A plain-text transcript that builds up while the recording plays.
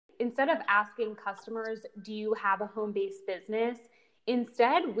instead of asking customers, do you have a home-based business?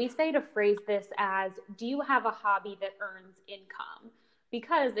 Instead, we say to phrase this as, do you have a hobby that earns income?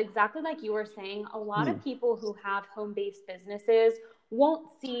 Because exactly like you were saying, a lot of people who have home-based businesses won't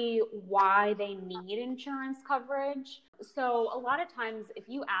see why they need insurance coverage. So a lot of times if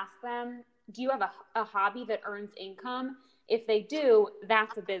you ask them, do you have a hobby that earns income? If they do,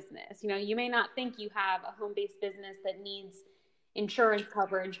 that's a business. You may not think you have a home-based business that needs insurance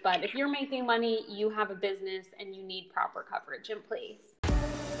coverage, but if you're making money, you have a business and you need proper coverage in place.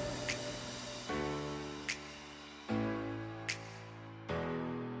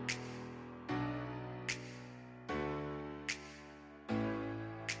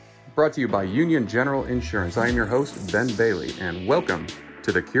 Brought to you by Union General Insurance. I am your host, Ben Bailey, and welcome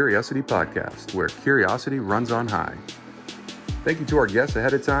to the Curiosity Podcast, where curiosity runs on high. Thank you to our guests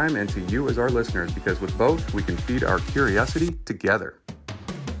ahead of time and to you as our listeners, because with both, we can feed our curiosity together.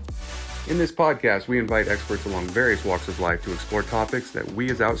 In this podcast, we invite experts along various walks of life to explore topics that we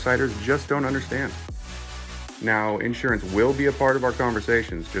as outsiders just don't understand. Now, insurance will be a part of our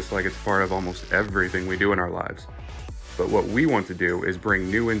conversations, just like it's part of almost everything we do in our lives. But what we want to do is bring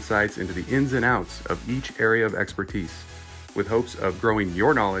new insights into the ins and outs of each area of expertise, with hopes of growing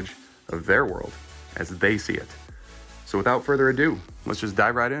your knowledge of their world as they see it. So without further ado, let's just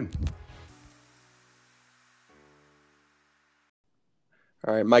dive right in.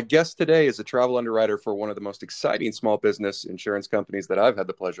 All right, my guest today is a travel underwriter for one of the most exciting small business insurance companies that I've had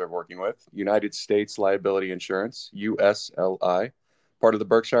the pleasure of working with, United States Liability Insurance, USLI, part of the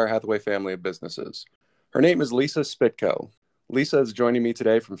Berkshire Hathaway family of businesses. Her name is Lisa Spitko. Lisa is joining me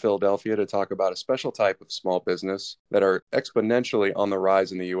today from Philadelphia to talk about a special type of small business that are exponentially on the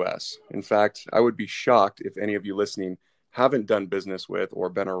rise in the U.S. In fact, I would be shocked if any of you listening haven't done business with or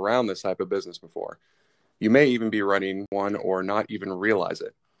been around this type of business before. You may even be running one or not even realize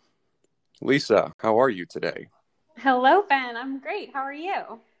it. Lisa, how are you today? Hello, Ben. I'm great. How are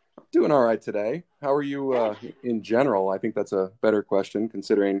you? Doing all right today. How are you in general? I think that's a better question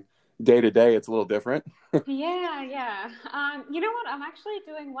considering day to day, it's a little different. Yeah. You know what? I'm actually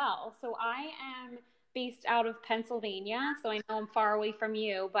doing well. So I am based out of Pennsylvania, so I know I'm far away from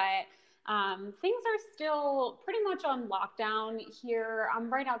you, but things are still pretty much on lockdown here.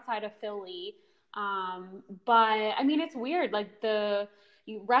 I'm right outside of Philly. But I mean, it's weird. Like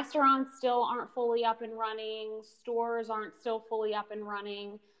restaurants still aren't fully up and running. Stores aren't still fully up and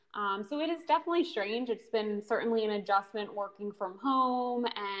running. So it is definitely strange. It's been certainly an adjustment working from home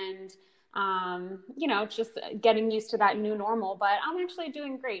and, it's just getting used to that new normal, but I'm actually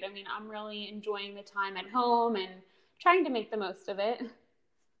doing great. I mean, I'm really enjoying the time at home and trying to make the most of it.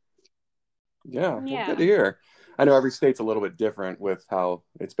 Yeah. Well, good to hear. I know every state's a little bit different with how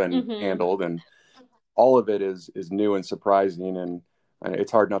it's been handled, and all of it is new and surprising. And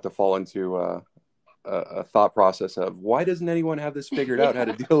it's hard not to fall into a thought process of why doesn't anyone have this figured out how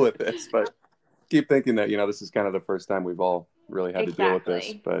to deal with this? But keep thinking that, this is kind of the first time we've all really had to deal with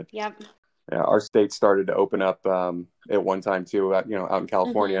this. But yeah, our state started to open up at one time too, out in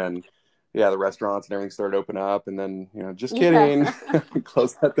California, and the restaurants and everything started to open up, and then, just kidding,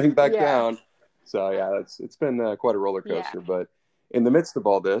 close that thing back down. So yeah, it's been quite a roller coaster, but in the midst of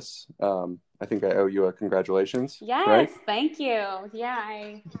all this, I think I owe you a congratulations. Yes, right? Thank you. Yeah,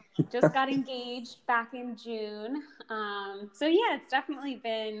 I just got engaged back in June. So yeah, it's definitely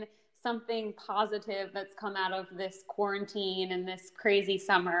been something positive that's come out of this quarantine and this crazy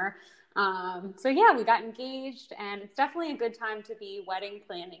summer. So yeah, we got engaged, and it's definitely a good time to be wedding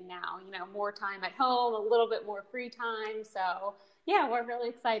planning now. More time at home, a little bit more free time. So yeah, we're really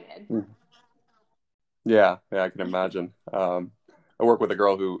excited. Yeah, I can imagine. I work with a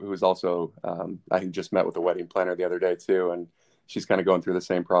girl who's also, I just met with a wedding planner the other day too, and she's kind of going through the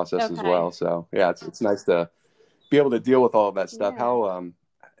same process as well. So yeah, it's nice to be able to deal with all of that stuff.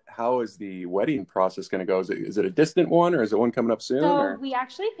 How is the wedding process going to go? Is it a distant one, or is it one coming up soon? So we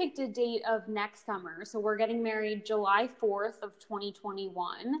actually picked a date of next summer. So we're getting married July 4th of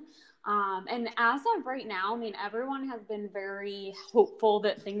 2021. And as of right now, I mean, everyone has been very hopeful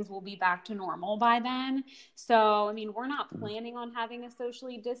that things will be back to normal by then. So, I mean, we're not planning on having a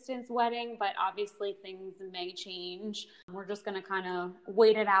socially distanced wedding, but obviously things may change. We're just going to kind of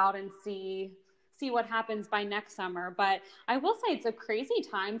wait it out and see what happens by next summer. But I will say it's a crazy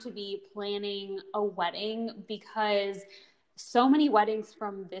time to be planning a wedding because so many weddings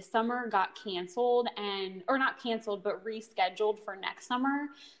from this summer got canceled or not canceled, but rescheduled for next summer.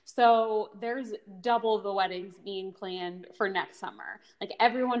 So there's double the weddings being planned for next summer. Like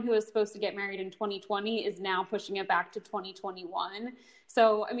everyone who was supposed to get married in 2020 is now pushing it back to 2021.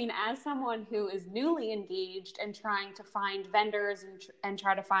 So, I mean, as someone who is newly engaged and trying to find vendors and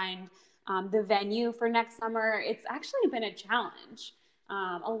try to find the venue for next summer, it's actually been a challenge.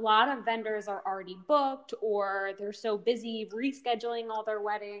 A lot of vendors are already booked or they're so busy rescheduling all their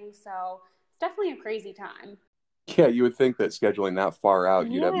weddings. So it's definitely a crazy time. Yeah, you would think that scheduling that far out,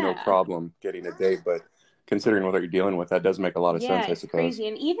 you'd have no Yeah. problem getting a date, but considering what you're dealing with, that does make a lot of Yeah, sense, I it's suppose. crazy.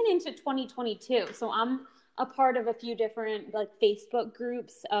 And even into 2022. So I'm a part of a few different like Facebook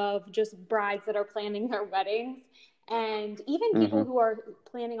groups of just brides that are planning their weddings. And even people who are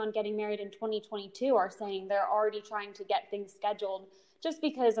planning on getting married in 2022 are saying they're already trying to get things scheduled just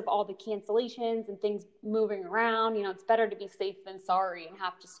because of all the cancellations and things moving around. You know, it's better to be safe than sorry and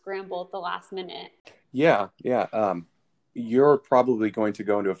have to scramble at the last minute. Yeah, yeah. You're probably going to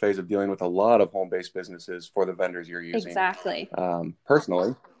go into a phase of dealing with a lot of home-based businesses for the vendors you're using, Exactly.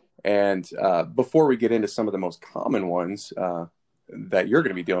 personally. And before we get into some of the most common ones that you're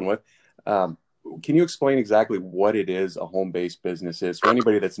going to be dealing with, can you explain exactly what it is a home-based business is for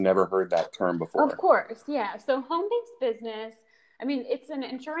anybody that's never heard that term before? Of course, yeah. So home-based business, I mean, it's an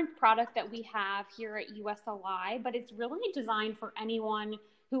insurance product that we have here at USLI, but it's really designed for anyone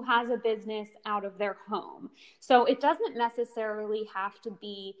who has a business out of their home. So it doesn't necessarily have to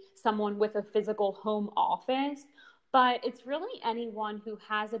be someone with a physical home office, but it's really anyone who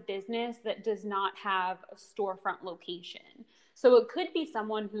has a business that does not have a storefront location. So it could be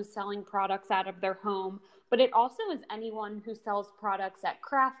someone who's selling products out of their home, but it also is anyone who sells products at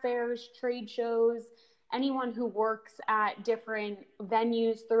craft fairs, trade shows, anyone who works at different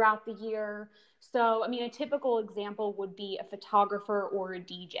venues throughout the year. So, I mean, a typical example would be a photographer or a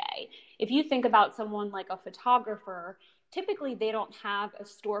DJ. If you think about someone like a photographer, typically they don't have a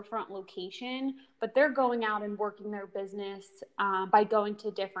storefront location, but they're going out and working their business by going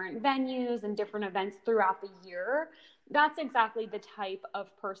to different venues and different events throughout the year. That's exactly the type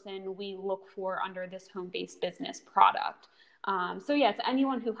of person we look for under this home-based business product. So yeah, it's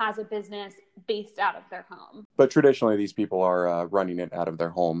anyone who has a business based out of their home. But traditionally, these people are running it out of their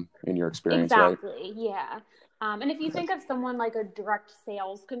home, in your experience, right? Exactly, yeah. And if you think of someone like a direct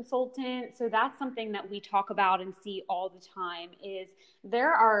sales consultant, so that's something that we talk about and see all the time is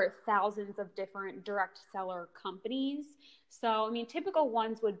there are thousands of different direct seller companies. So, I mean, typical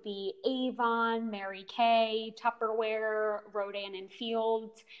ones would be Avon, Mary Kay, Tupperware, Rodan and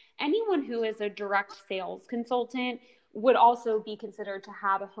Fields. Anyone who is a direct sales consultant would also be considered to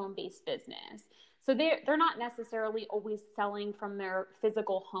have a home-based business. So they're not necessarily always selling from their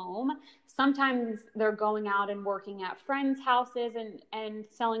physical home. Sometimes they're going out and working at friends' houses and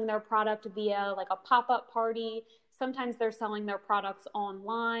selling their product via like a pop-up party. Sometimes they're selling their products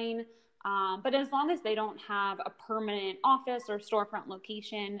online. But as long as they don't have a permanent office or storefront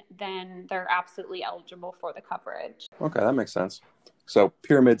location, then they're absolutely eligible for the coverage. Okay, that makes sense. So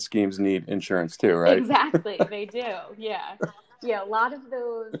pyramid schemes need insurance too, right? Exactly, they do. Yeah. Yeah, a lot of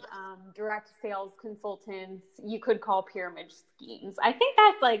those direct sales consultants you could call pyramid schemes. I think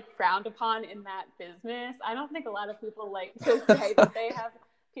that's like frowned upon in that business. I don't think a lot of people like to say that they have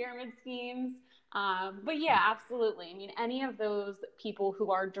pyramid schemes. But yeah, absolutely. I mean, any of those people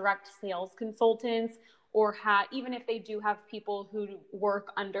who are direct sales consultants or even if they do have people who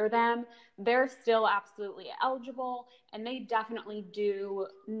work under them, they're still absolutely eligible and they definitely do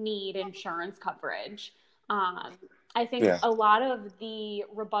need insurance coverage. I think Yeah. a lot of the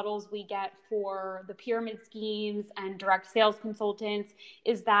rebuttals we get for the pyramid schemes and direct sales consultants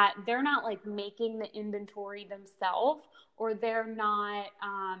is that they're not like making the inventory themselves or they're not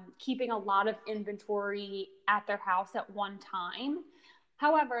keeping a lot of inventory at their house at one time.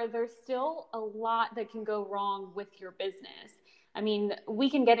 However, there's still a lot that can go wrong with your business. I mean, we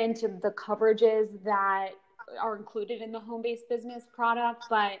can get into the coverages that are included in the home-based business product,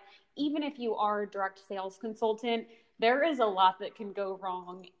 but even if you are a direct sales consultant, there is a lot that can go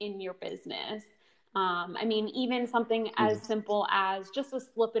wrong in your business. I mean, even something as simple as just a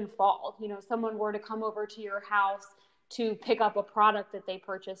slip and fall. You know, someone were to come over to your house to pick up a product that they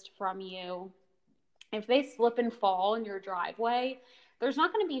purchased from you. If they slip and fall in your driveway, there's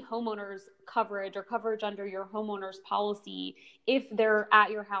not going to be homeowners coverage or coverage under your homeowner's policy if they're at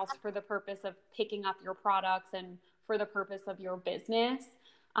your house for the purpose of picking up your products and for the purpose of your business.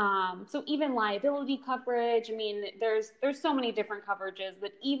 So even liability coverage, I mean, there's so many different coverages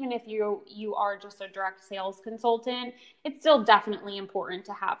that even if you are just a direct sales consultant, it's still definitely important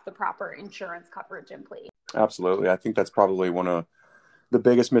to have the proper insurance coverage in place. Absolutely. I think that's probably one of the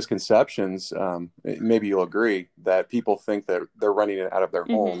biggest misconceptions. Maybe you'll agree that people think that they're renting it out of their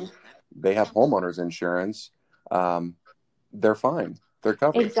home. Mm-hmm. They have homeowners insurance. Um, they're fine. They're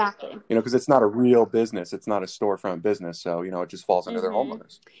covered. Exactly. Because it's not a real business. It's not a storefront business. So, it just falls under their Mm-hmm.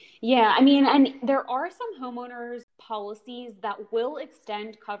 homeowners. Yeah, I mean, and there are some homeowners policies that will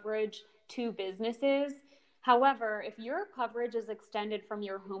extend coverage to businesses. However, if your coverage is extended from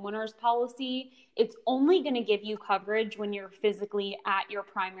your homeowner's policy, it's only going to give you coverage when you're physically at your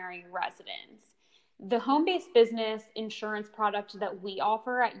primary residence. The home-based business insurance product that we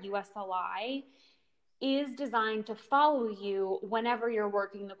offer at USLI is designed to follow you whenever you're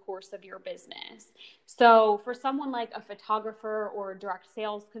working the course of your business. So for someone like a photographer or a direct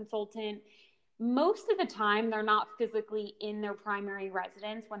sales consultant, most of the time they're not physically in their primary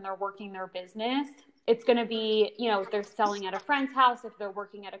residence when they're working their business. It's going to be, if they're selling at a friend's house, if they're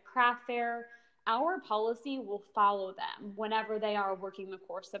working at a craft fair, our policy will follow them whenever they are working the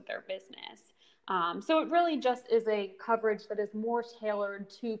course of their business. So it really just is a coverage that is more tailored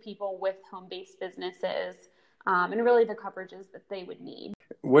to people with home-based businesses, and really the coverages that they would need.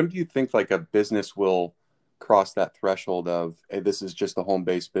 When do you think like a business will cross that threshold of, hey, this is just a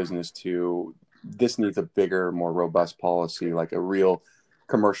home-based business to this needs a bigger, more robust policy, like a real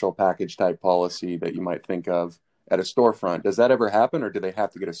commercial package type policy that you might think of at a storefront? Does that ever happen, or do they have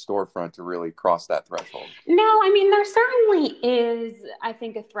to get a storefront to really cross that threshold? No, I mean, there certainly is, I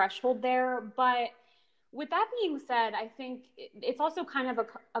think, a threshold there. But with that being said, I think it's also kind of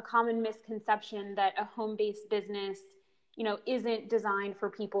a common misconception that a home-based business, isn't designed for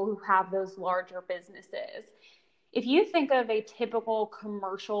people who have those larger businesses. If you think of a typical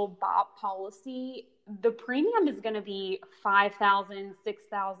commercial BOP policy, the premium is going to be $5,000,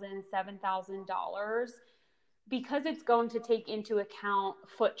 $6,000, $7,000 because it's going to take into account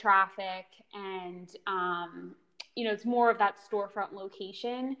foot traffic and, it's more of that storefront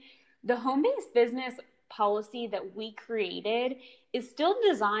location. The home-based business policy that we created is still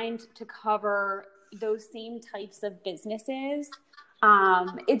designed to cover those same types of businesses.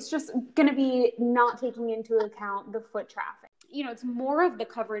 It's just going to be not taking into account the foot traffic. It's more of the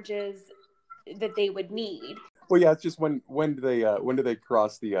coverages that they would need. Well, yeah, it's just when do they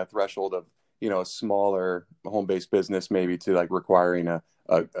cross the threshold of a smaller home-based business maybe to like requiring a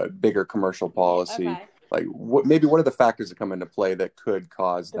bigger commercial policy? Okay. Like what are the factors that come into play that could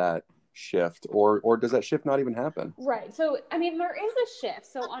cause that shift, or does that shift not even happen? Right. So, I mean, there is a shift.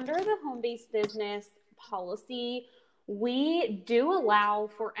 So, under the home-based business policy, we do allow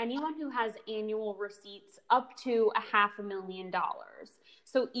for anyone who has annual receipts up to $500,000.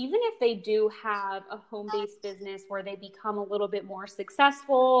 So, even if they do have a home-based business where they become a little bit more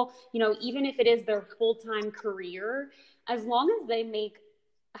successful, even if it is their full-time career, as long as they make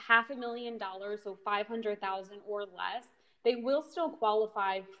 $500,000, so 500,000 or less, they will still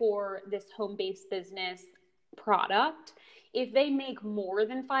qualify for this home-based business product. If they make more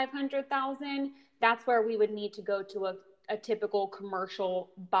than 500,000, that's where we would need to go to a typical commercial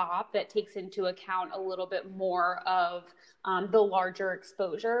BOP that takes into account a little bit more of the larger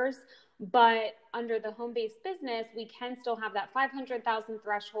exposures. But under the home-based business, we can still have that 500,000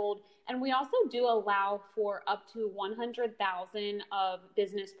 threshold, and we also do allow for up to 100,000 of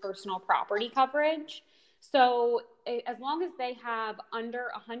business personal property coverage. So as long as they have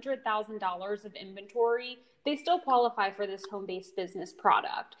under $100,000 of inventory, they still qualify for this home-based business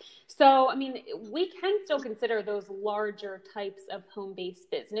product. So, I mean, we can still consider those larger types of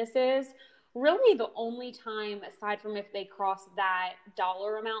home-based businesses. Really, the only time, aside from if they cross that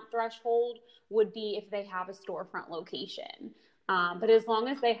dollar amount threshold, would be if they have a storefront location. But as long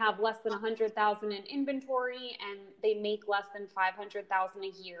as they have less than 100,000 in inventory and they make less than 500,000 a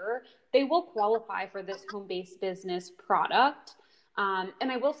year, they will qualify for this home-based business product.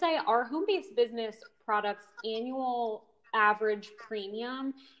 And I will say our home-based business product's annual average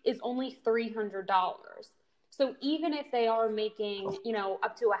premium is only $300. So even if they are making,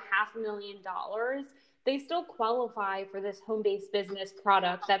 up to $500,000, they still qualify for this home-based business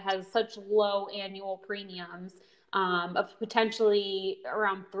product that has such low annual premiums of potentially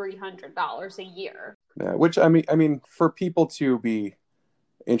around $300 a year. Yeah, which I mean, for people to be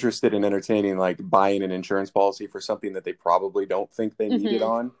interested in entertaining like buying an insurance policy for something that they probably don't think they need it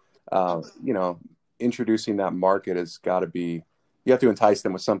on, introducing that market has got to be, you have to entice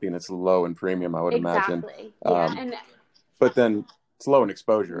them with something that's low in premium, I would imagine. Exactly. Yeah. But then it's low in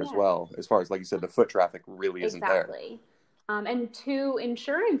exposure as well, as far as, like you said, the foot traffic really isn't there. Exactly. And to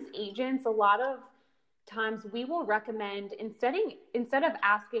insurance agents, a lot of times we will recommend instead of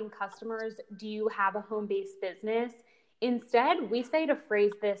asking customers, do you have a home-based business? Instead, we say to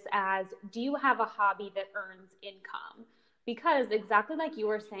phrase this as, do you have a hobby that earns income? Because exactly like you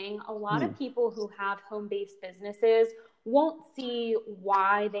were saying, a lot of people who have home-based businesses won't see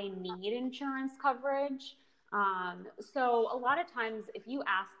why they need insurance coverage. So a lot of times if you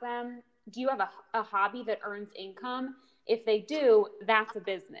ask them, do you have a hobby that earns income? If they do, that's a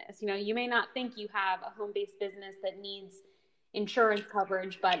business. You may not think you have a home-based business that needs insurance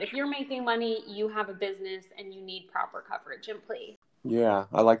coverage, but if you're making money, you have a business and you need proper coverage in place. Yeah,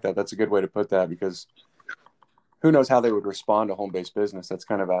 I like that. That's a good way to put that, because who knows how they would respond to home-based business. That's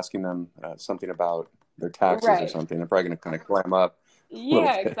kind of asking them something about their taxes or Right. something. They're probably going to kind of clam up a little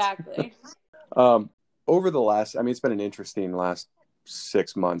Yeah, bit. exactly. Over the last, I mean, it's been an interesting last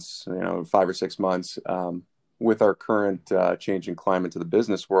 6 months, 5 or 6 months, with our current change in climate to the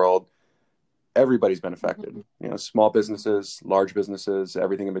business world. Everybody's been affected, small businesses, large businesses,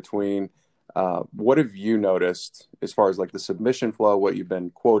 everything in between. What have you noticed as far as like the submission flow, what you've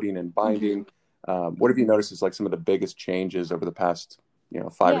been quoting and binding? What have you noticed is like some of the biggest changes over the past,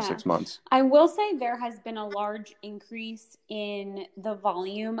 5 or 6 months? I will say there has been a large increase in the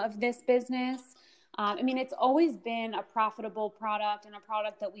volume of this business. I mean, it's always been a profitable product and a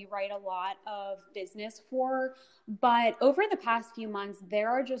product that we write a lot of business for. But over the past few months, there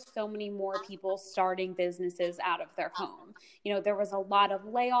are just so many more people starting businesses out of their home. There was a lot of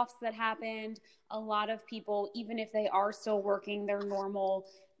layoffs that happened. A lot of people, even if they are still working their normal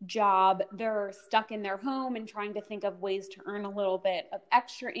job, they're stuck in their home and trying to think of ways to earn a little bit of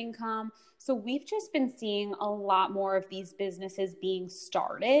extra income. So we've just been seeing a lot more of these businesses being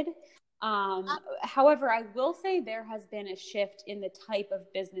started. However, I will say there has been a shift in the type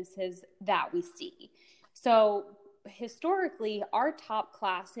of businesses that we see. So historically, our top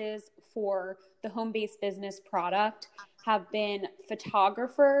classes for the home-based business product have been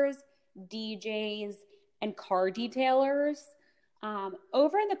photographers, DJs, and car detailers.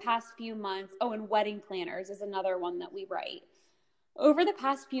 Over the past few months, and wedding planners is another one that we write. Over the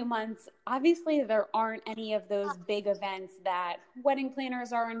past few months, obviously there aren't any of those big events that wedding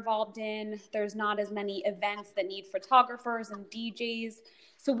planners are involved in. There's not as many events that need photographers and DJs.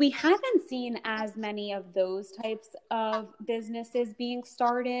 So we haven't seen as many of those types of businesses being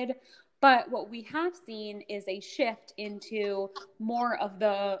started. But what we have seen is a shift into more of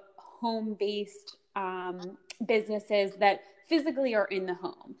the home-based businesses that physically are in the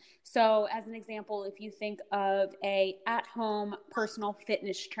home. So as an example, if you think of a at-home personal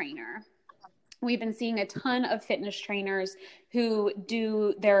fitness trainer, we've been seeing a ton of fitness trainers who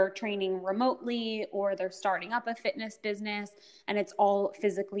do their training remotely, or they're starting up a fitness business and it's all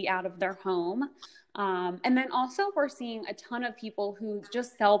physically out of their home. And then also we're seeing a ton of people who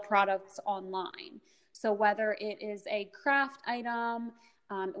just sell products online. So whether it is a craft item,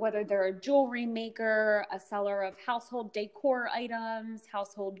 whether they're a jewelry maker, a seller of household decor items,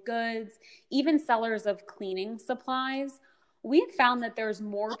 household goods, even sellers of cleaning supplies, we've found that there's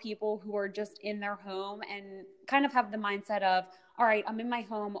more people who are just in their home and kind of have the mindset of, all right, I'm in my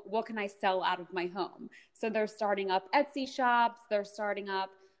home. What can I sell out of my home? So they're starting up Etsy shops. They're starting up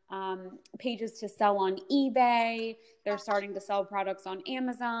pages to sell on eBay. They're starting to sell products on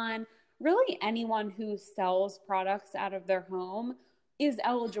Amazon. Really, anyone who sells products out of their home is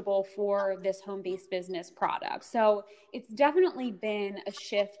eligible for this home-based business product. So it's definitely been a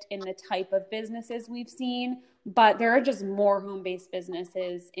shift in the type of businesses we've seen, but there are just more home-based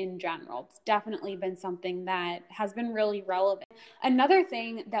businesses in general. It's definitely been something that has been really relevant. Another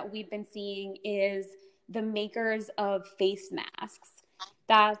thing that we've been seeing is the makers of face masks.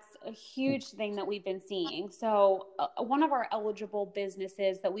 That's a huge thing that we've been seeing. So one of our eligible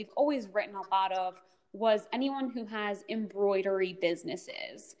businesses that we've always written a lot of was anyone who has embroidery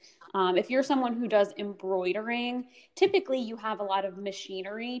businesses. If you're someone who does embroidering, typically you have a lot of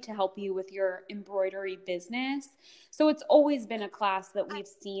machinery to help you with your embroidery business. So it's always been a class that we've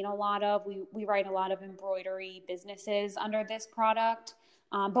seen a lot of. We write a lot of embroidery businesses under this product.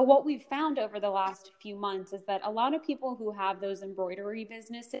 But what we've found over the last few months is that a lot of people who have those embroidery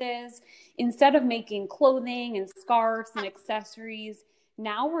businesses, instead of making clothing and scarves and accessories,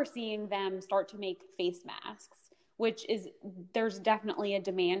 now we're seeing them start to make face masks, which is, there's definitely a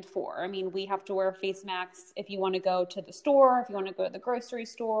demand for. I mean, we have to wear face masks if you want to go to the store, if you want to go to the grocery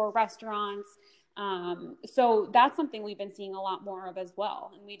store, restaurants. So that's something we've been seeing a lot more of as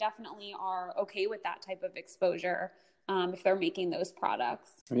well. And we definitely are okay with that type of exposure if they're making those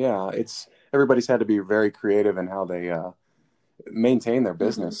products. Yeah, everybody's had to be very creative in how they maintain their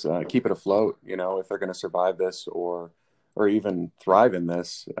business, keep it afloat, if they're going to survive this or even thrive in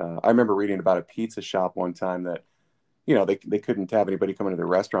this. I remember reading about a pizza shop one time that, they couldn't have anybody come into their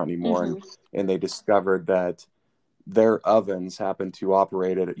restaurant anymore. And they discovered that their ovens happened to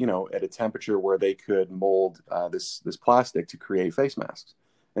operate at, at a temperature where they could mold this plastic to create face masks.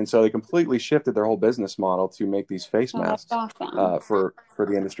 And so they completely shifted their whole business model to make these face Oh, that's masks awesome. for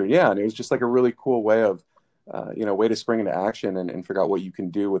the industry. Yeah, and it was just like a really cool way of, way to spring into action and figure out what you can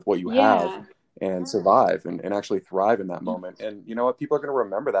do with what you have Yeah, and survive and actually thrive in that moment. And you know what? People are going to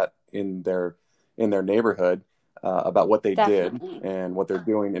remember that in their neighborhood about what they did definitely. and what they're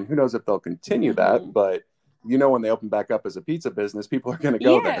doing. And who knows if they'll continue that, Hmm. but when they open back up as a pizza business, people are going to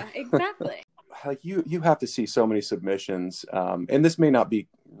go there. Yeah, exactly. Like you have to see so many submissions, and this may not be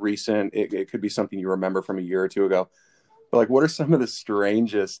recent. It could be something you remember from a year or two ago. But like, what are some of the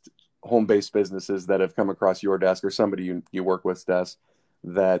strangest home-based businesses that have come across your desk or somebody you work with desk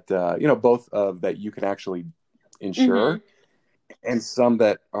that both of that you can actually Hmm. insure, and some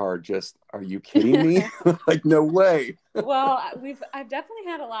that are just, are you kidding me? Like, no way. Well, I've definitely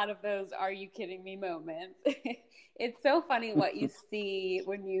had a lot of those "Are you kidding me?" moments. It's so funny what you see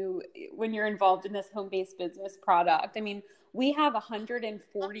when you're involved in this home-based business product. I mean, we have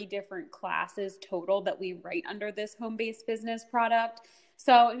 140 different classes total that we write under this home-based business product.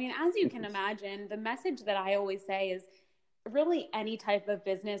 So, I mean, as you can imagine, the message that I always say is really any type of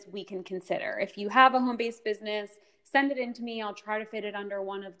business we can consider. If you have a home-based business, send it in to me. I'll try to fit it under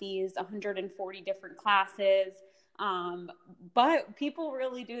one of these 140 different classes. But people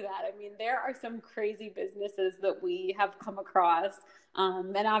really do that. I mean, there are some crazy businesses that we have come across,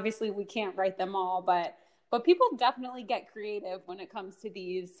 and obviously we can't write them all, but people definitely get creative when it comes to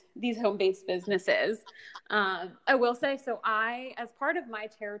these home-based businesses. I will say, so as part of my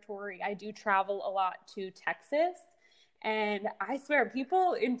territory, I do travel a lot to Texas. And I swear,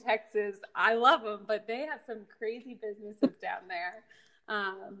 people in Texas, I love them, but they have some crazy businesses down there.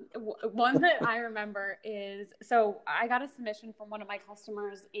 One that I remember is, so I got a submission from one of my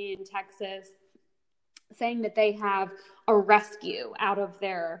customers in Texas saying that they have a rescue out of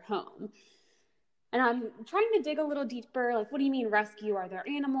their home. And I'm trying to dig a little deeper. Like, what do you mean rescue? Are there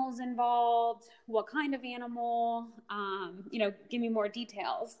animals involved? What kind of animal? Give me more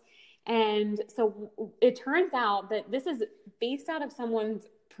details. And so it turns out that this is based out of someone's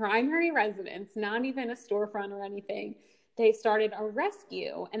primary residence, not even a storefront or anything. They started a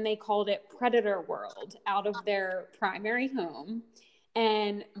rescue and they called it Predator World out of their primary home.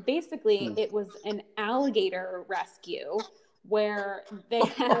 And basically, it was an alligator rescue where they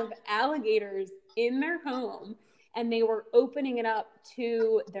have alligators in their home and they were opening it up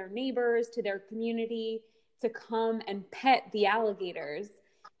to their neighbors, to their community to come and pet the alligators.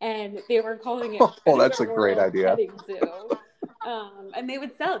 And they were calling it Oh, that's Predator a great World idea. Petting Zoo. And they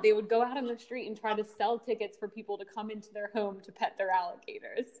would sell it. They would go out on the street and try to sell tickets for people to come into their home to pet their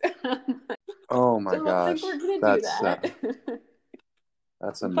alligators. Oh my Don't think gosh, we're going to do that.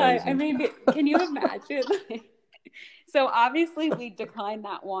 that's But I amazing. mean, can you imagine? So obviously we declined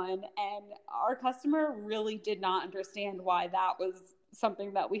that one, and our customer really did not understand why that was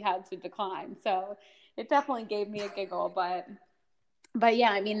something that we had to decline. So it definitely gave me a giggle, but yeah,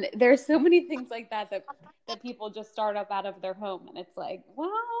 I mean, there's so many things like that people just start up out of their home, and it's like, well,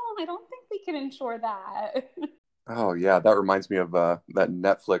 I don't think we can insure that. Oh yeah, that reminds me of that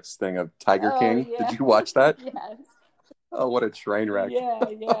Netflix thing of Tiger Oh King. Did yeah, you watch that? yes, Oh, what a train wreck. yeah,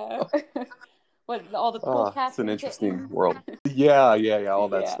 yeah. What, all the cool Oh, it's cats an and interesting kittens? world. Yeah, all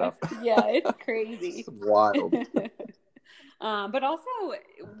that Yeah, stuff. yeah, it's It's crazy. wild. But also,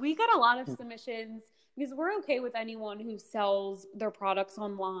 we got a lot of submissions because we're okay with anyone who sells their products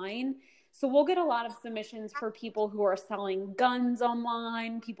online. So we'll get a lot of submissions for people who are selling guns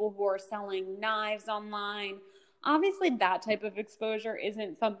online, people who are selling knives online. Obviously, that type of exposure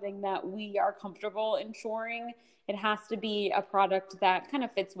isn't something that we are comfortable insuring. It has to be a product that kind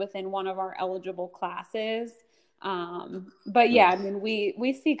of fits within one of our eligible classes. But yeah, Hmm. I mean,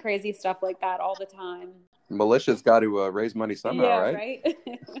 we see crazy stuff like that all the time. Militia's got to raise money somehow, Yeah, right?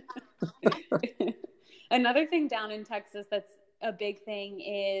 right. Another thing down in Texas that's a big thing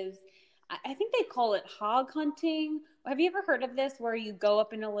is I think they call it hog hunting. Have you ever heard of this where you go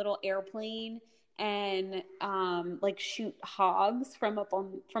up in a little airplane and like shoot hogs from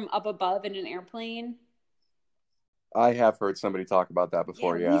up above in an airplane? I have heard somebody talk about that Yeah,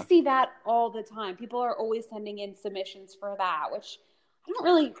 before. we Yeah, see that all the time. People are always sending in submissions for that, which I don't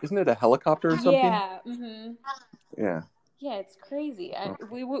really. isn't it a helicopter or something? Yeah, mm-hmm. Yeah, Yeah, it's crazy.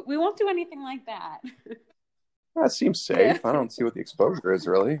 We won't do anything like that. that seems Yeah. safe. I don't see what the exposure is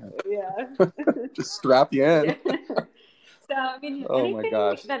really. Yeah. Just strap you in. Yeah. So, I mean, Oh my anything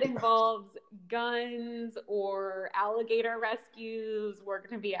gosh, that involves guns or alligator rescues, we're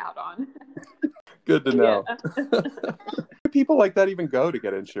going to be out on. good to Yeah. know. Where do people like that even go to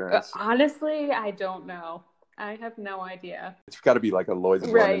get insurance? Honestly, I don't know. I have no idea. It's got to be like a Lloyd's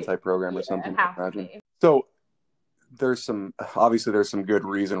of London type program or something, I imagine. So there's some good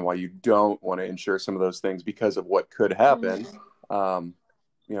reason why you don't want to insure some of those things because of what could happen.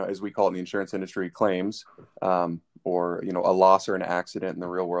 As we call it in the insurance industry, claims, or, a loss or an accident in the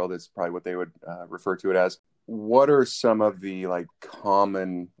real world is probably what they would refer to it as. What are some of the like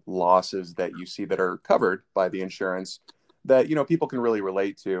common losses that you see that are covered by the insurance that, people can really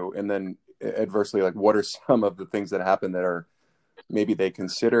relate to? And then adversely, like, what are some of the things that happen that are maybe they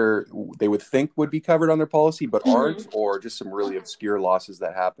would think would be covered on their policy, but aren't, or just some really obscure losses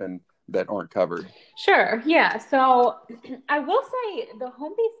that happen that aren't covered? Sure. Yeah. So I will say the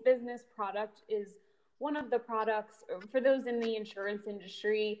home-based business product is one of the products for those in the insurance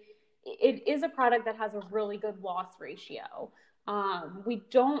industry. It is a product that has a really good loss ratio. We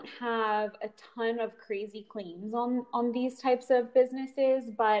don't have a ton of crazy claims on these types of businesses,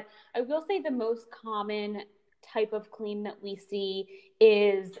 but I will say the most common type of claim that we see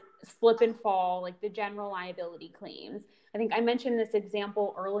is slip and fall, like the general liability claims. I think I mentioned this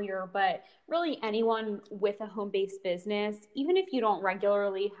example earlier, but really anyone with a home-based business, even if you don't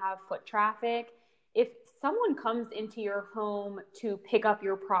regularly have foot traffic, if someone comes into your home to pick up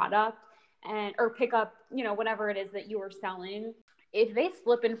your product or pick up, whatever it is that you are selling, if they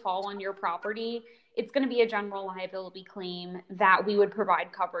slip and fall on your property, it's going to be a general liability claim that we would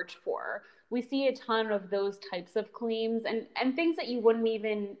provide coverage for. We see a ton of those types of claims and things that you wouldn't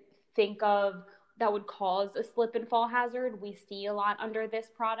even think of that would cause a slip and fall hazard. We see a lot under this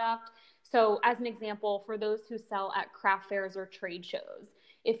product. So as an example, for those who sell at craft fairs or trade shows,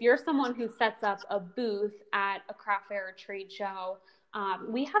 if you're someone who sets up a booth at a craft fair or trade show,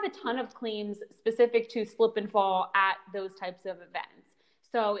 we have a ton of claims specific to slip and fall at those types of events.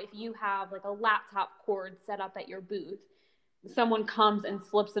 So if you have like a laptop cord set up at your booth, someone comes and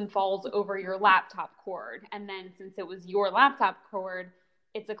slips and falls over your laptop cord, and then since it was your laptop cord,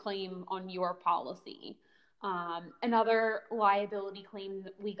 it's a claim on your policy. Another liability claim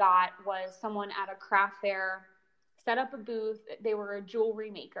that we got was someone at a craft fair set up a booth. They were a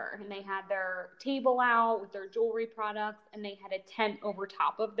jewelry maker, and they had their table out with their jewelry products, and they had a tent over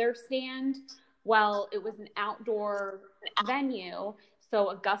top of their stand. Well, it was an outdoor venue, so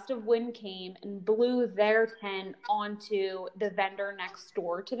a gust of wind came and blew their tent onto the vendor next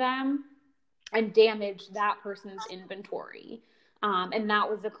door to them and damaged that person's inventory. And that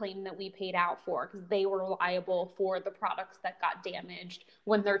was a claim that we paid out for because they were liable for the products that got damaged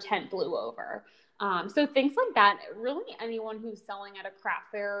when their tent blew over. So things like that, really anyone who's selling at a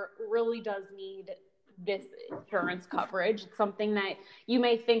craft fair really does need this insurance coverage. It's something that you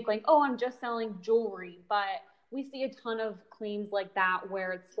may think like, oh, I'm just selling jewelry, but we see a ton of claims like that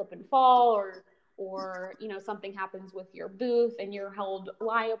where it's slip and fall or something happens with your booth and you're held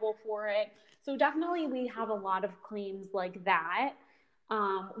liable for it. So definitely we have a lot of claims like that.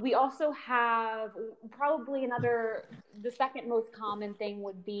 We also have probably the second most common thing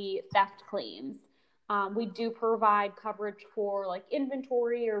would be theft claims. We do provide coverage for like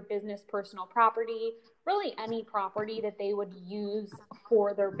inventory or business personal property, really any property that they would use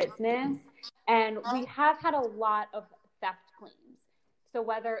for their business. And we have had a lot of theft claims. So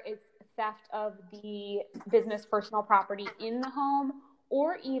whether it's theft of the business personal property in the home,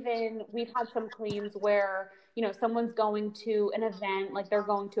 or even we've had some claims where, someone's going to an event, like they're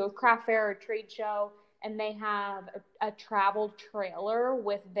going to a craft fair or trade show, and they have a travel trailer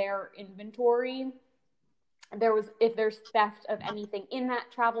with their inventory. If there's theft of anything in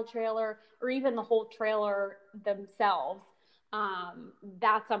that travel trailer or even the whole trailer themselves,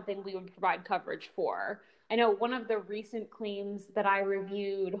 that's something we would provide coverage for. I know one of the recent claims that I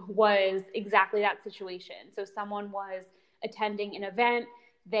reviewed was exactly that situation. So someone was attending an event.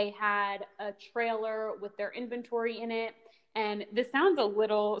 They had a trailer with their inventory in it. And this sounds a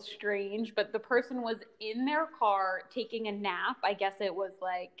little strange, but the person was in their car taking a nap. I guess it was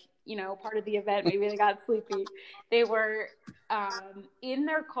like, part of the event. Maybe they got sleepy. They were in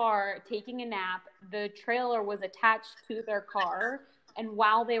their car taking a nap. The trailer was attached to their car. And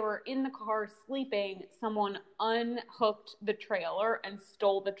while they were in the car sleeping, someone unhooked the trailer and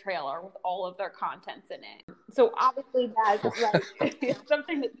stole the trailer with all of their contents in it. So obviously that's like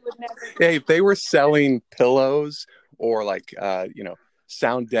something that you would never do. Hey, if they were selling pillows or like,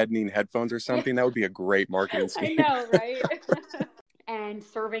 sound deadening headphones or something, that would be a great marketing scheme. I know, right? And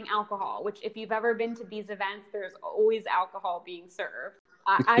serving alcohol, which if you've ever been to these events, there's always alcohol being served.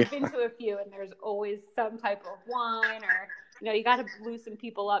 I've been to a few and there's always some type of wine or, you got to loosen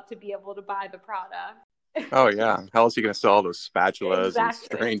people up to be able to buy the product. Oh, yeah. How else are you going to sell all those spatulas and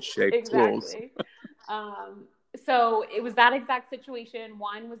strange shaped tools? So it was that exact situation.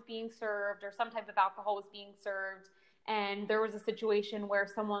 Wine was being served or some type of alcohol was being served. And there was a situation where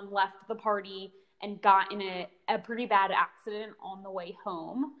someone left the party and got in a pretty bad accident on the way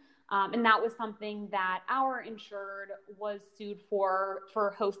home. And that was something that our insured was sued for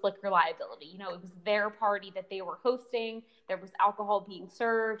host liquor liability. You know, it was their party that they were hosting. There was alcohol being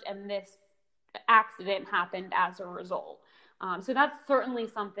served, and this accident happened as a result. So that's certainly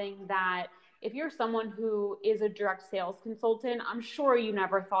something that if you're someone who is a direct sales consultant, I'm sure you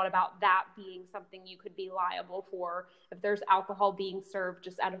never thought about that being something you could be liable for if there's alcohol being served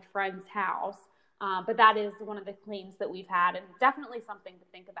just at a friend's house. But that is one of the claims that we've had, and definitely something to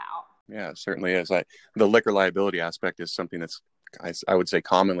think about. Yeah, it certainly is. The liquor liability aspect is something that's, I would say,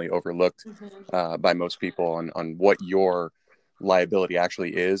 commonly overlooked by most people on what your liability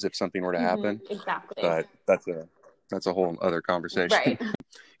actually is if something were to happen. Exactly. But that's a whole other conversation. Right.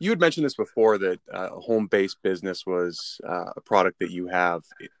 You had mentioned this before, that home-based business was a product that you have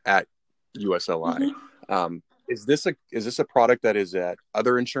at USLI. Is this a product that is at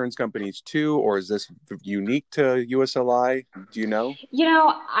other insurance companies too, or is this unique to USLI? Do you know? You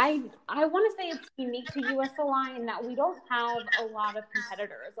know, I want to say it's unique to USLI in that we don't have a lot of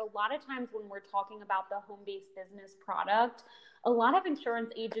competitors. A lot of times when we're talking about the home-based business product, a lot of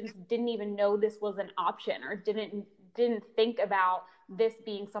insurance agents didn't even know this was an option or didn't think about this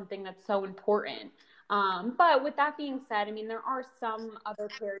being something that's so important. But with that being said, I mean, there are some other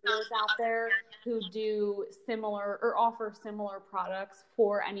carriers out there who do similar or offer similar products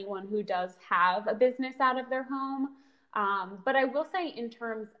for anyone who does have a business out of their home. But I will say in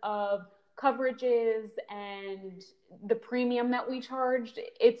terms of coverages and the premium that we charged,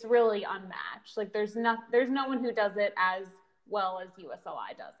 it's really unmatched. Like there's no one who does it as well as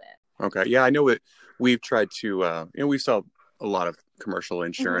USLI does it. Okay. Yeah, I know that we've tried to, we sell a lot of commercial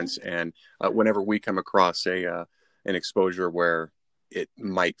insurance, and whenever we come across an exposure where it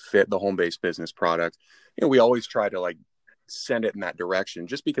might fit the home-based business product, we always try to like send it in that direction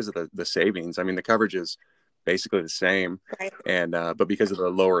just because of the savings. I mean, the coverage is basically the same, right? And but because of the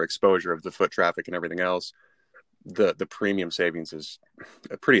lower exposure of the foot traffic and everything else, the premium savings is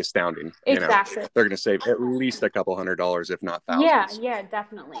pretty astounding. Exactly. They're going to save at least a couple $100s, if not thousands. Yeah,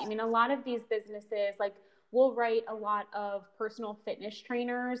 definitely. I mean, a lot of these businesses, like we'll write a lot of personal fitness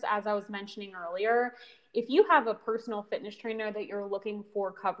trainers, as I was mentioning earlier. If you have a personal fitness trainer that you're looking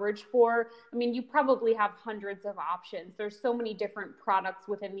for coverage for, I mean, you probably have hundreds of options. There's so many different products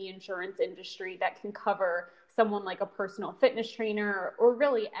within the insurance industry that can cover someone like a personal fitness trainer or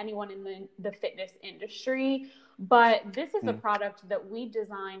really anyone in the fitness industry. But this is a product that we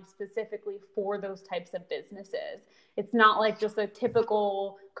designed specifically for those types of businesses. It's not like just a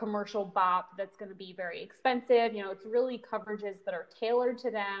typical commercial BOP that's going to be very expensive. It's really coverages that are tailored to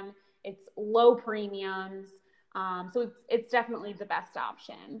them. It's low premiums. So it's definitely the best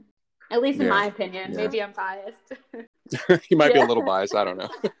option, at least in my opinion. Yeah. Maybe I'm biased. You might be a little biased. I don't know.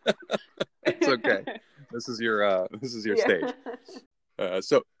 It's okay. This is your stage.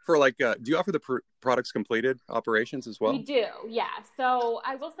 So for do you offer the products completed operations as well? We do, yeah. So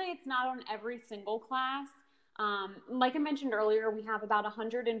I will say it's not on every single class. Like I mentioned earlier, we have about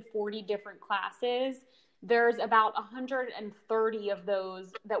 140 different classes. There's about 130 of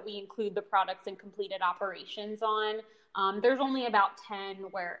those that we include the products and completed operations on. There's only about 10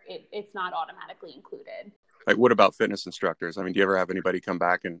 where it's not automatically included. Like, what about fitness instructors? I mean, do you ever have anybody come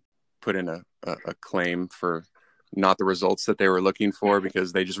back and put in a claim for not the results that they were looking for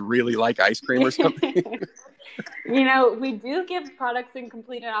because they just really like ice cream or something? We do give products and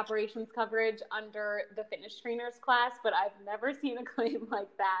completed operations coverage under the fitness trainers class, but I've never seen a claim like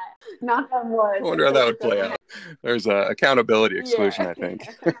that. Knock on wood. I wonder how that would play out. There's a accountability exclusion, I think.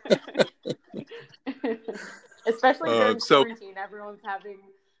 Especially during quarantine, everyone's having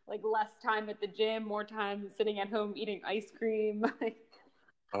less time at the gym, more time sitting at home eating ice cream.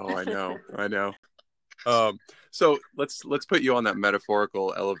 Oh, I know. So let's put you on that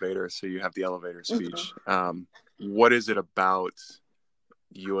metaphorical elevator. So you have the elevator speech. What is it about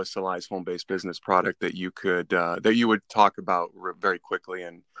USLI's home-based business product that you would talk about very quickly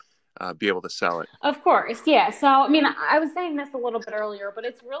and be able to sell it? Of course, yeah. So, I mean, I was saying this a little bit earlier, but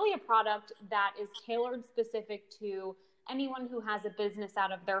it's really a product that is tailored specific to anyone who has a business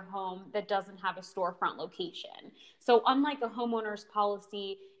out of their home that doesn't have a storefront location. So unlike a homeowner's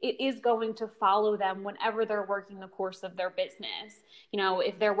policy, it is going to follow them whenever they're working the course of their business.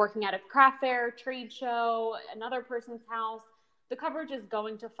 If they're working at a craft fair, trade show, another person's house, the coverage is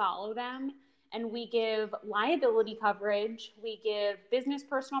going to follow them. And we give liability coverage, we give business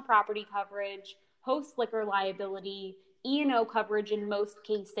personal property coverage, host liquor liability, E&O coverage in most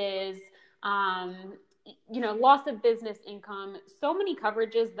cases, loss of business income, so many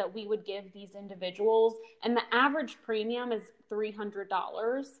coverages that we would give these individuals, and the average premium is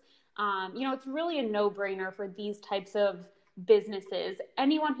 $300. It's really a no-brainer for these types of businesses.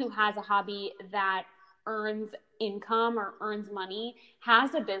 Anyone who has a hobby that earns income or earns money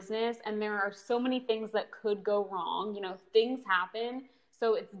has a business, and there are so many things that could go wrong. Things happen.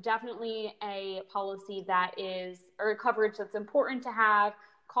 So it's definitely a policy or a coverage that's important to have,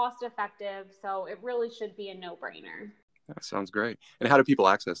 cost effective. So it really should be a no-brainer. That sounds great. And how do people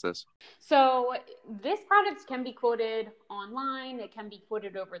access this? So this product can be quoted online, it can be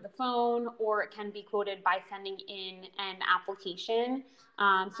quoted over the phone, or it can be quoted by sending in an application.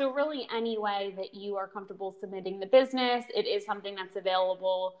 So really any way that you are comfortable submitting the business, it is something that's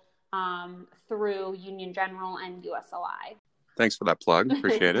available through Union General and USLI. Thanks for that plug.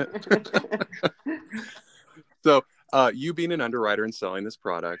 Appreciate it. So you being an underwriter and selling this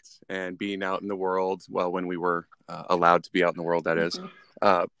product and being out in the world, well, when we were allowed to be out in the world, that is,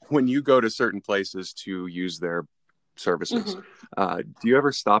 when you go to certain places to use their services, do you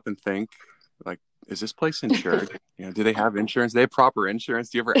ever stop and think, like, is this place insured? Do they have insurance? Do they have proper insurance?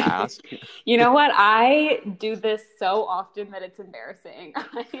 Do you ever ask? You know what? I do this so often that it's embarrassing.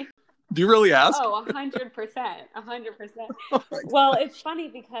 Do you really ask? Oh, 100%. 100%. Well, it's funny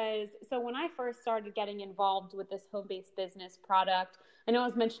because, so when I first started getting involved with this home-based business product, I know I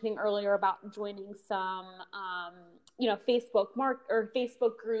was mentioning earlier about joining some,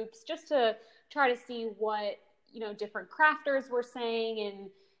 Facebook groups just to try to see what, different crafters were saying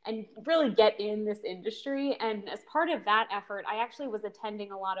and really get in this industry. And as part of that effort, I actually was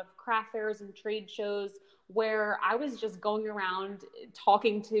attending a lot of craft fairs and trade shows where I was just going around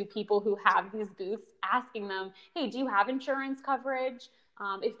talking to people who have these booths, asking them, hey, do you have insurance coverage?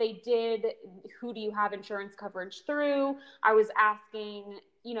 If they did, who do you have insurance coverage through? I was asking,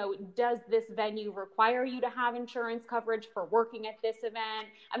 does this venue require you to have insurance coverage for working at this event?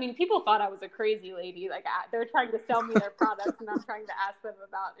 I mean, people thought I was a crazy lady. Like, they're trying to sell me their products and I'm trying to ask them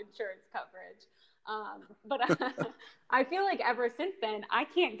about insurance coverage. But I feel like ever since then, I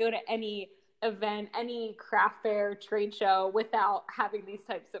can't go to any event, any craft fair, trade show without having these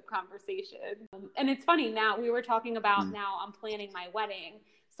types of conversations. And it's funny, now we were talking about now I'm planning my wedding.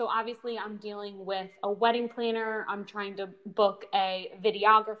 So obviously I'm dealing with a wedding planner. I'm trying to book a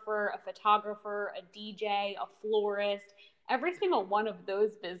videographer, a photographer, a DJ, a florist. Every single one of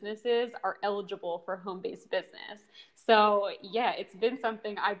those businesses are eligible for home-based business. So yeah, it's been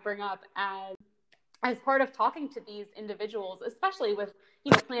something I bring up as part of talking to these individuals, especially with,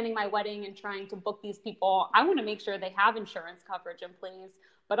 planning my wedding and trying to book these people. I want to make sure they have insurance coverage in place,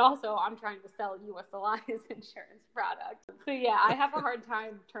 but also I'm trying to sell USLI's insurance product. So yeah, I have a hard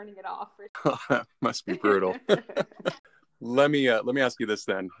time turning it off. Oh, that must be brutal. Let me ask you this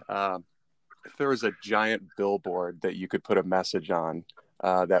then. If there was a giant billboard that you could put a message on,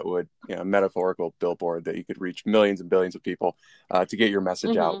 that would, metaphorical billboard that you could reach millions and billions of people to get your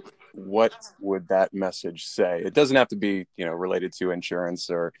message out, what would that message say? It doesn't have to be, related to insurance,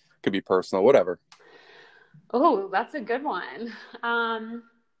 or it could be personal, whatever. Oh, that's a good one. I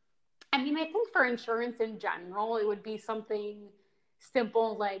think for insurance in general, it would be something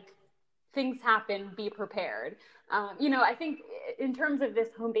simple like things happen, be prepared. I think in terms of this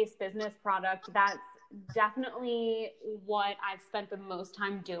home-based business product, that's definitely what I've spent the most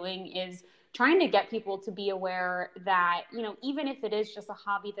time doing, is trying to get people to be aware that, even if it is just a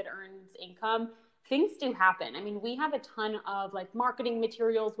hobby that earns income, things do happen. I mean, we have a ton of marketing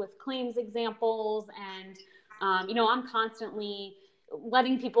materials with claims examples, and, I'm constantly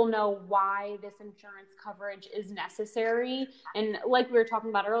letting people know why this insurance coverage is necessary. And like we were talking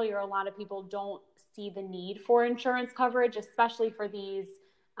about earlier, a lot of people don't see the need for insurance coverage, especially for these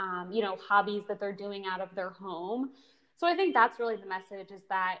hobbies that they're doing out of their home. So I think that's really the message, is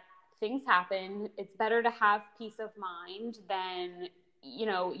that things happen. It's better to have peace of mind than,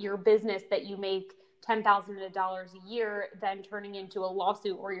 your business that you make $10,000 a year then turning into a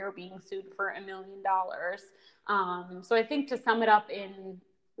lawsuit where you're being sued for $1 million. So I think to sum it up in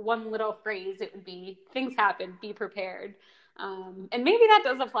one little phrase, it would be things happen, be prepared. And maybe that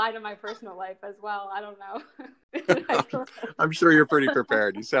does apply to my personal life as well. I don't know. I'm sure you're pretty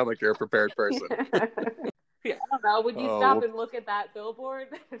prepared. You sound like you're a prepared person. Yeah, I don't know. Would you stop and look at that billboard?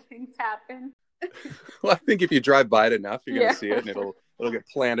 Things happen. Well, I think if you drive by it enough, you're going to see it, and it'll get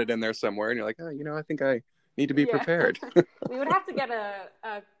planted in there somewhere. And you're like, oh, I think I need to be prepared. We would have to get a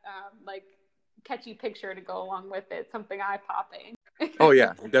catchy picture to go along with it. Something eye-popping. Oh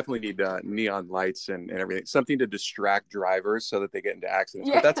yeah, you definitely need neon lights and everything. Something to distract drivers so that they get into accidents.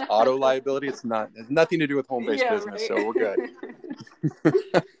 Yeah. But that's auto liability. It has nothing to do with home-based business, right. So we're good.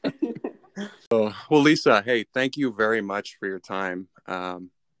 Well, Lisa, hey, thank you very much for your time.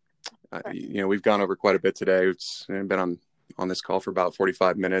 We've gone over quite a bit today. It's been on this call for about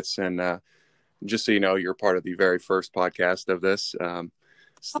 45 minutes. And just so you know, you're part of the very first podcast of this.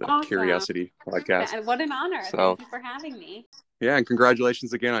 It's the Awesome. Curiosity podcast. Yeah, what an honor. Thank you for having me. Yeah, and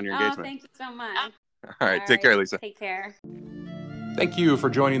congratulations again on your engagement. Thank you so much. All right, take care, Lisa. Take care. Thank you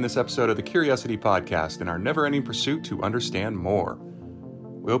for joining this episode of the Curiosity Podcast in our never-ending pursuit to understand more.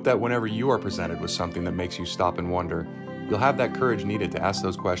 We hope that whenever you are presented with something that makes you stop and wonder, you'll have that courage needed to ask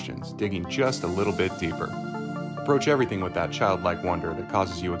those questions, digging just a little bit deeper. Approach everything with that childlike wonder that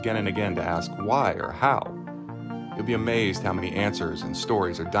causes you again and again to ask why or how. You'll be amazed how many answers and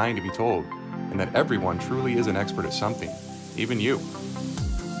stories are dying to be told, and that everyone truly is an expert at something, even you.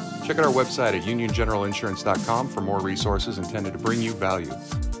 Check out our website at uniongeneralinsurance.com for more resources intended to bring you value,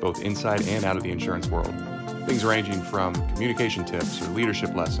 both inside and out of the insurance world. Things ranging from communication tips or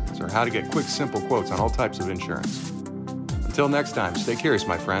leadership lessons or how to get quick, simple quotes on all types of insurance. Until next time, stay curious,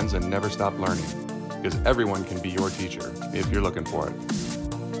 my friends, and never stop learning, because everyone can be your teacher if you're looking for it.